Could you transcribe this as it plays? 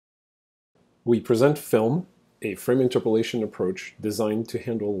We present film, a frame interpolation approach designed to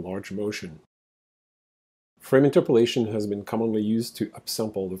handle large motion. Frame interpolation has been commonly used to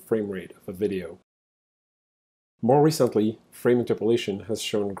upsample the frame rate of a video. More recently, frame interpolation has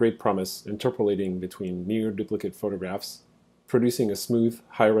shown great promise interpolating between near-duplicate photographs, producing a smooth,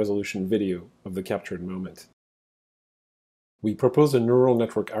 high-resolution video of the captured moment. We propose a neural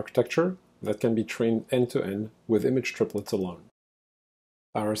network architecture that can be trained end-to-end with image triplets alone.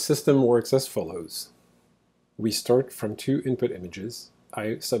 Our system works as follows. We start from two input images,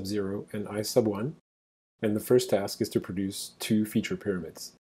 I sub 0 and I sub 1, and the first task is to produce two feature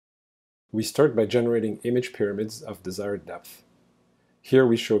pyramids. We start by generating image pyramids of desired depth. Here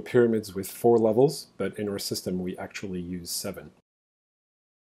we show pyramids with 4 levels, but in our system we actually use 7.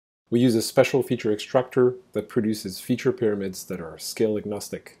 We use a special feature extractor that produces feature pyramids that are scale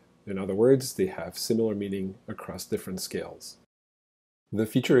agnostic. In other words, they have similar meaning across different scales. The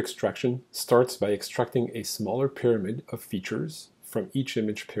feature extraction starts by extracting a smaller pyramid of features from each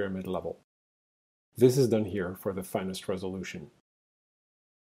image pyramid level. This is done here for the finest resolution.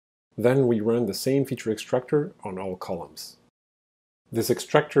 Then we run the same feature extractor on all columns. This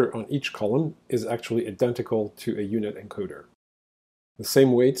extractor on each column is actually identical to a unit encoder. The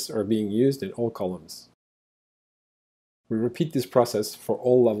same weights are being used in all columns. We repeat this process for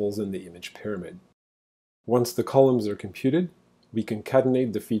all levels in the image pyramid. Once the columns are computed, we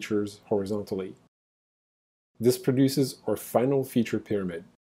concatenate the features horizontally. This produces our final feature pyramid.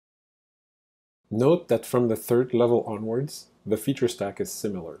 Note that from the third level onwards, the feature stack is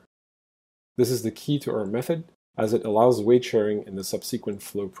similar. This is the key to our method, as it allows weight sharing in the subsequent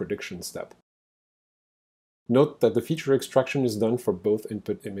flow prediction step. Note that the feature extraction is done for both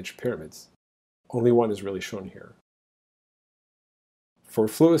input image pyramids. Only one is really shown here. For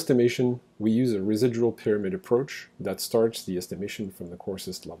flow estimation, we use a residual pyramid approach that starts the estimation from the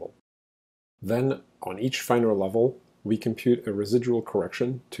coarsest level. Then, on each finer level, we compute a residual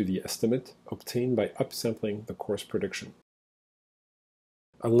correction to the estimate obtained by upsampling the coarse prediction.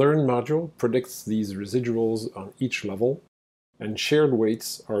 A learn module predicts these residuals on each level, and shared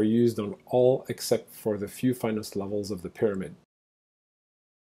weights are used on all except for the few finest levels of the pyramid.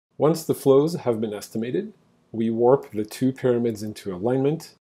 Once the flows have been estimated, we warp the two pyramids into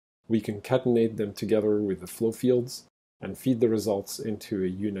alignment, we concatenate them together with the flow fields, and feed the results into a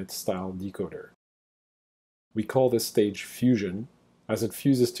unit-style decoder. We call this stage fusion, as it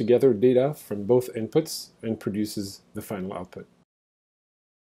fuses together data from both inputs and produces the final output.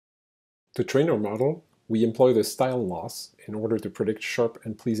 To train our model, we employ the style loss in order to predict sharp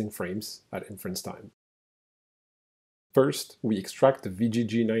and pleasing frames at inference time. First, we extract the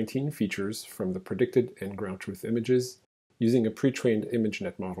VGG19 features from the predicted and ground truth images using a pre-trained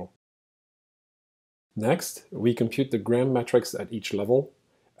ImageNet model. Next, we compute the gram matrix at each level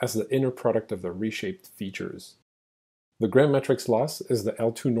as the inner product of the reshaped features. The gram matrix loss is the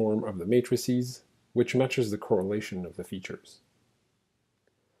L2 norm of the matrices, which matches the correlation of the features.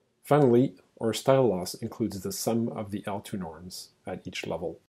 Finally, our style loss includes the sum of the L2 norms at each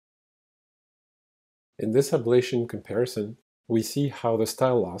level. In this ablation comparison, we see how the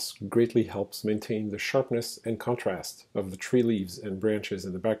style loss greatly helps maintain the sharpness and contrast of the tree leaves and branches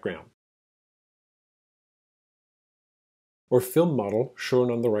in the background. Our film model, shown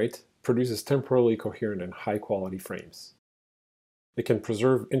on the right, produces temporally coherent and high-quality frames. It can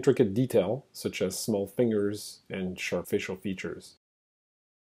preserve intricate detail, such as small fingers and sharp facial features.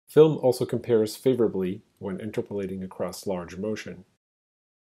 Film also compares favorably when interpolating across large motion.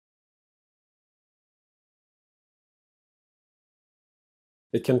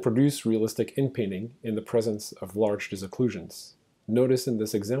 It can produce realistic inpainting in the presence of large disocclusions. Notice in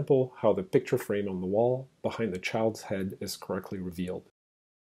this example how the picture frame on the wall behind the child's head is correctly revealed.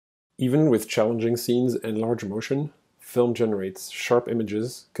 Even with challenging scenes and large motion, film generates sharp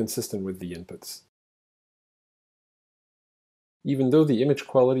images consistent with the inputs. Even though the image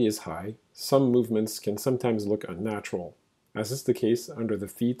quality is high, some movements can sometimes look unnatural, as is the case under the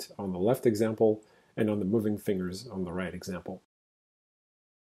feet on the left example and on the moving fingers on the right example.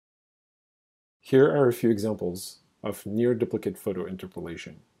 Here are a few examples of near-duplicate photo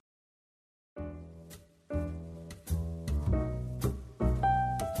interpolation.